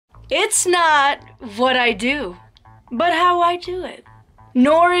It's not what I do, but how I do it.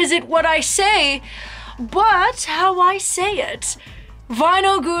 Nor is it what I say, but how I say it.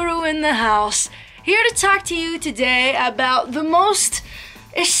 Vinyl Guru in the house, here to talk to you today about the most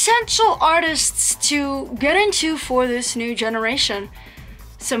essential artists to get into for this new generation.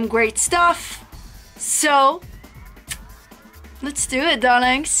 Some great stuff. So, let's do it,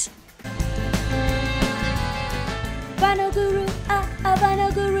 darlings. Vinyl Guru,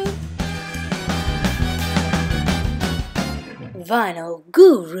 Vinyl Guru. Vinyl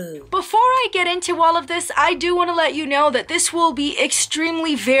Guru. Before I get into all of this, I do want to let you know that this will be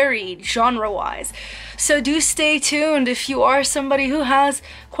extremely varied genre-wise. So do stay tuned if you are somebody who has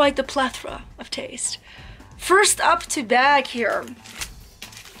quite the plethora of taste. First up to bag here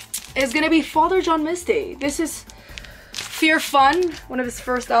is gonna be Father John Misty. This is Fear Fun, one of his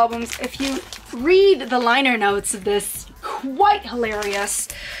first albums. If you read the liner notes of this, quite hilarious.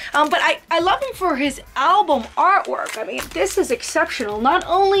 But I love him for his album artwork. I mean, this is exceptional. Not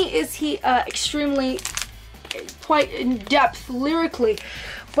only is he extremely quite in-depth lyrically,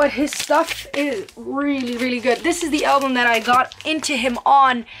 but his stuff is really, really good. This is the album that I got into him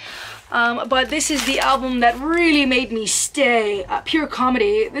on, but this is the album that really made me stay. Pure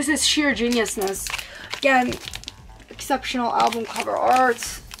comedy. This is sheer geniusness. Again, exceptional album cover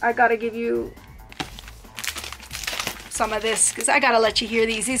art. I gotta give you some of this because I gotta let you hear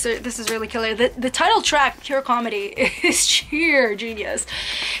these. This is really killer. The title track, Pure Comedy, is sheer genius.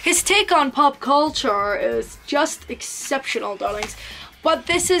 His take on pop culture is just exceptional, darlings. But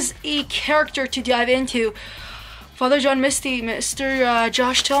this is a character to dive into. Father John Misty, Mr.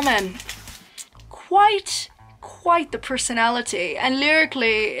 Josh Tillman. Quite the personality, and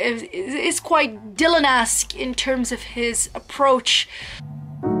lyrically is quite Dylan-esque in terms of his approach.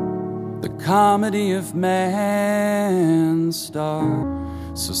 The comedy of man star.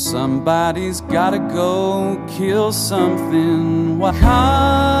 So somebody's gotta go kill something. What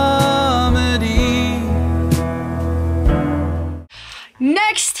comedy?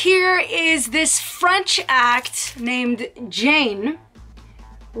 Next here is this French act named Jane.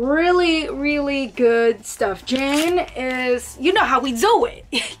 Really good stuff. Jane is, you know how we do it.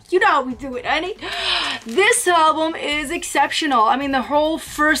 You know how we do it, honey. This album is exceptional. I mean, the whole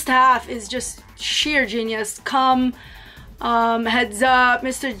first half is just sheer genius. Come, Heads Up,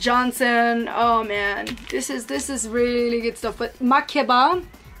 Mr. Johnson. Oh man, this is really good stuff. But Makeba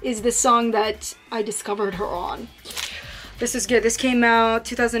is the song that I discovered her on. This is good. This came out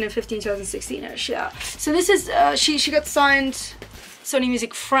 2015, 2016ish. Yeah. So this is she got signed Sony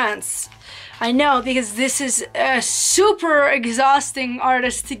Music France. I know, because this is a super exhausting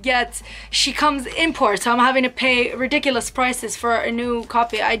artist to get. She comes import, so I'm having to pay ridiculous prices for a new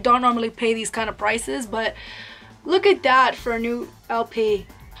copy. I don't normally pay these kind of prices, but look at that for a new LP.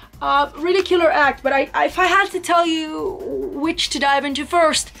 Really killer act, but if I had to tell you which to dive into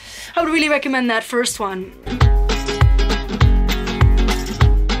first, I would really recommend that first one.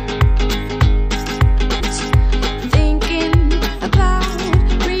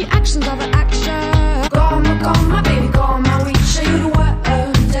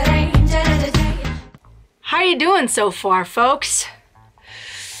 How you doing so far, folks?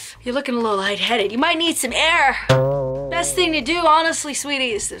 You're looking a little lightheaded. You might need some air. Best thing to do, honestly,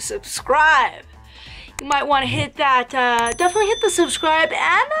 sweetie, is to subscribe. You might want to hit that, definitely hit the subscribe and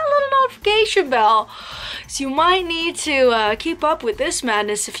that little notification bell. So you might need to keep up with this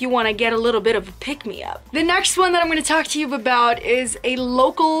madness if you want to get a little bit of a pick-me-up. The next one that I'm going to talk to you about is a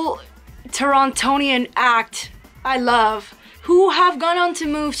local Torontonian act I love, who have gone on to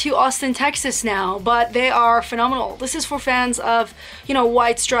move to Austin, Texas now, but they are phenomenal. This is for fans of, you know,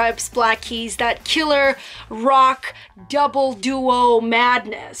 White Stripes, Black Keys, that killer rock double duo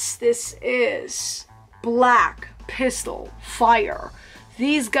madness. This is Black Pistol Fire.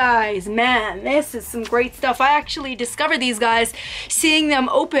 These guys, man, this is some great stuff. I actually discovered these guys seeing them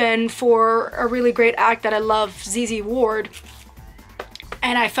open for a really great act that I love, ZZ Ward.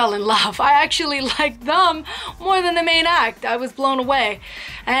 And I fell in love. I actually liked them more than the main act. I was blown away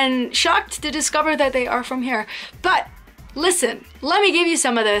and shocked to discover that they are from here. But listen, let me give you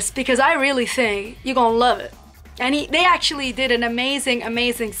some of this because I really think you're gonna love it. And they actually did an amazing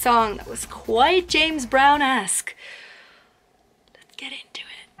song that was quite James Brown-esque. Let's get into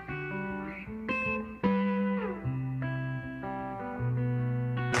it.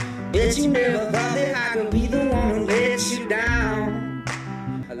 Bet you never thought that I could be the one who let you down.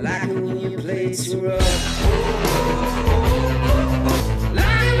 I like it when you play too rough. Like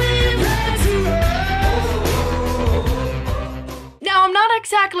it when you play too rough. Now, I'm not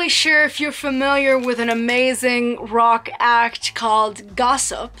exactly sure if you're familiar with an amazing rock act called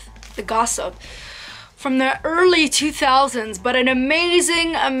Gossip. the gossip from the early 2000s, but an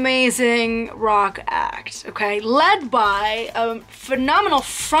amazing, amazing rock act, okay? Led by a phenomenal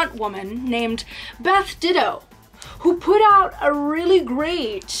front woman named Beth Ditto, who put out a really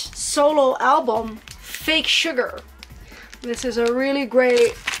great solo album, Fake Sugar. This is a really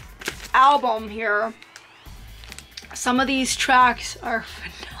great album here. Some of these tracks are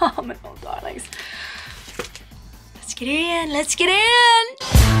phenomenal, darlings. Let's get in, let's get in!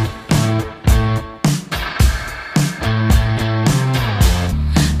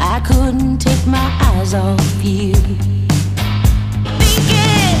 I couldn't take my eyes off you.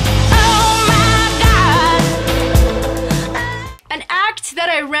 An act that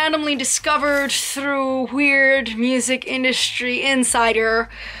I randomly discovered through Weird Music Industry Insider.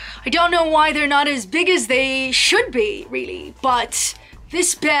 I don't know why they're not as big as they should be, really, but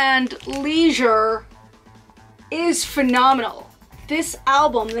this band, Leisure, is phenomenal. This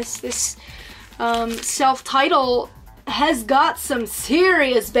album, this self-titled, has got some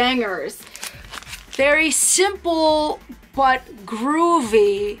serious bangers. Very simple but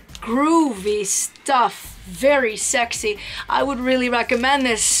groovy stuff. Very sexy. I would really recommend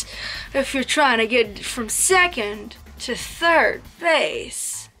this if you're trying to get from second to third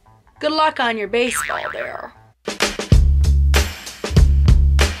base. Good luck on your baseball there.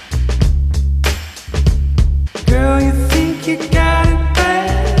 Girl, you think you got it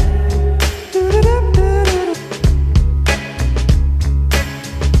bad.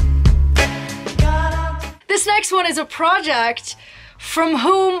 This next one is a project from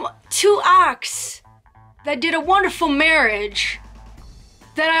whom two acts that did a wonderful marriage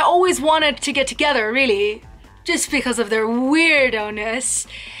that I always wanted to get together, really, just because of their weirdo-ness.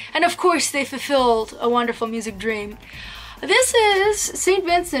 And of course, they fulfilled a wonderful music dream. This is St.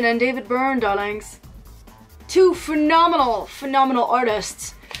 Vincent and David Byrne, darlings. Two phenomenal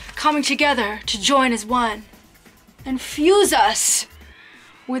artists coming together to join as one and fuse us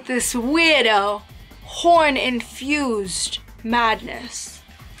with this weirdo, horn-infused madness.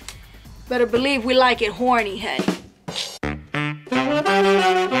 Better believe we like it horny, honey.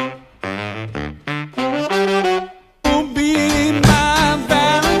 Be my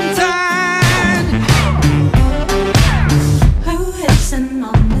Valentine. Who hits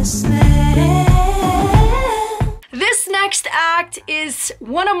on this man? This next act is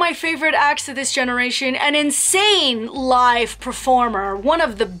one of my favorite acts of this generation, an insane live performer, one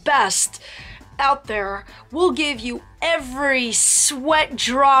of the best out there, will give you every sweat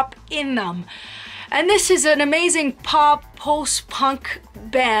drop in them. And this is an amazing pop post-punk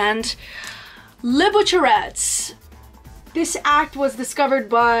band, Le Butcherettes. This act was discovered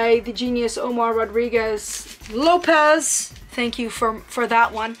by the genius Omar Rodriguez Lopez. Thank you for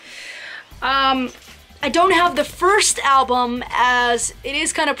that one. I don't have the first album, as it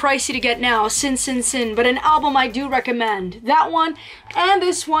is kind of pricey to get now, Sin, but an album I do recommend. That one and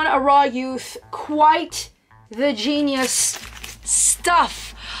this one, A Raw Youth, quite the genius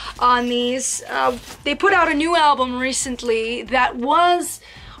stuff on these. They put out a new album recently that was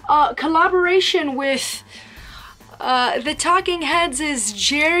a collaboration with the Talking Heads'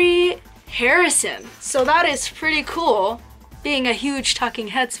 Jerry Harrison. So that is pretty cool, being a huge Talking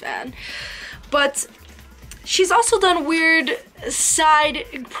Heads fan. But she's also done weird side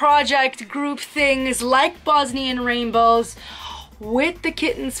project group things like Bosnian Rainbows with the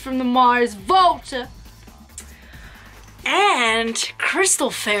Kittens from the Mars Volta and Crystal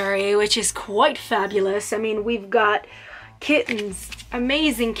Fairy, which is quite fabulous. I mean, we've got kittens,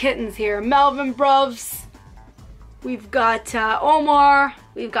 amazing kittens here. Melvin Bruvs, we've got Omar,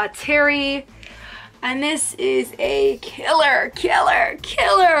 we've got Terry, and this is a killer,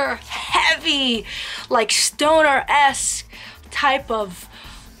 heavy, like stoner-esque type of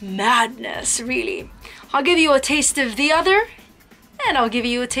madness, really. I'll give you a taste of the other, and I'll give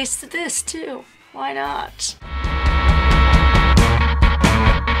you a taste of this too. Why not?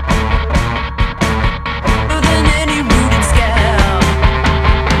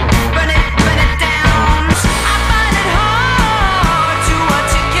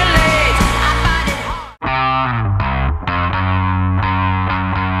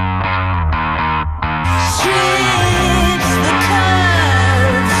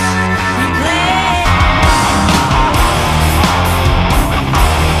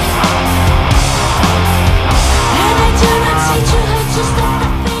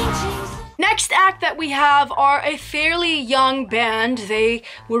 We have are a fairly young band. They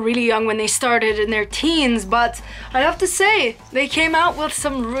were really young when they started, in their teens, but I have to say they came out with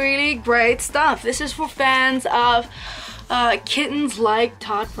some really great stuff. This is for fans of kittens like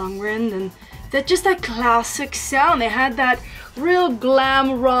Todd Rundgren and that classic sound. They had that real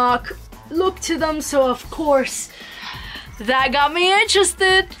glam rock look to them, so of course that got me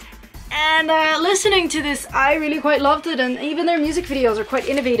interested. And listening to this, I really quite loved it, and even their music videos are quite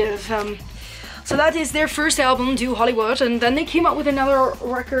innovative. So that is their first album, Do Hollywood, and then they came out with another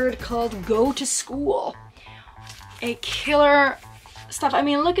record called Go to School. A killer stuff. I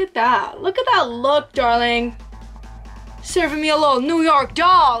mean, look at that. Look at that look, darling. Serving me a little New York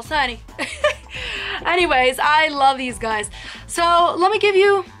Dolls, honey. Anyways, I love these guys. So let me give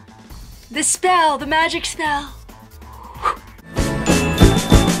you the spell, the magic spell.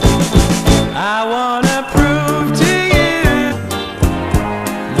 I wanna prove to you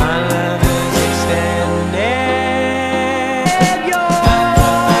my love is extended.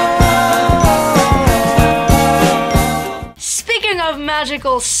 Speaking of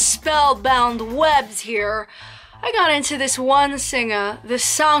magical spellbound webs here, I got into this one singer, the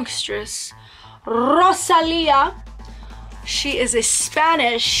songstress, Rosalía. She is a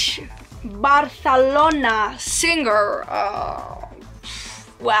Spanish Barcelona singer.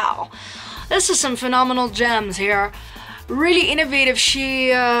 Wow. This is some phenomenal gems here. Really innovative.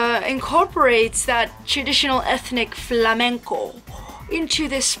 She incorporates that traditional ethnic flamenco into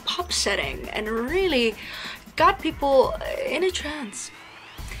this pop setting and really got people in a trance.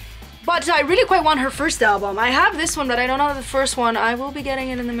 But I really quite want her first album. I have this one, but I don't know the first one. I will be getting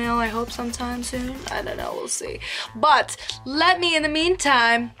it in the mail, I hope sometime soon. I don't know, we'll see. But let me, in the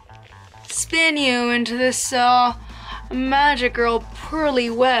meantime, spin you into this magical pearly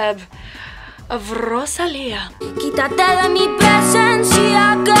web of Rosalía. Quítate de mi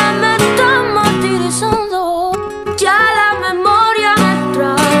presencia que me está martirizando. Ya la memoria me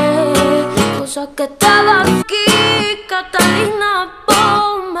trae cosas que estaban aquí. Catalina,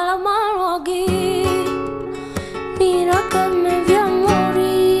 ponme la mano aquí. Mira que me voy a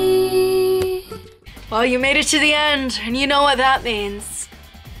morir. Well, you made it to the end, and you know what that means.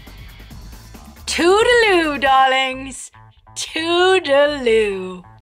 Toodaloo, darlings. Toodaloo.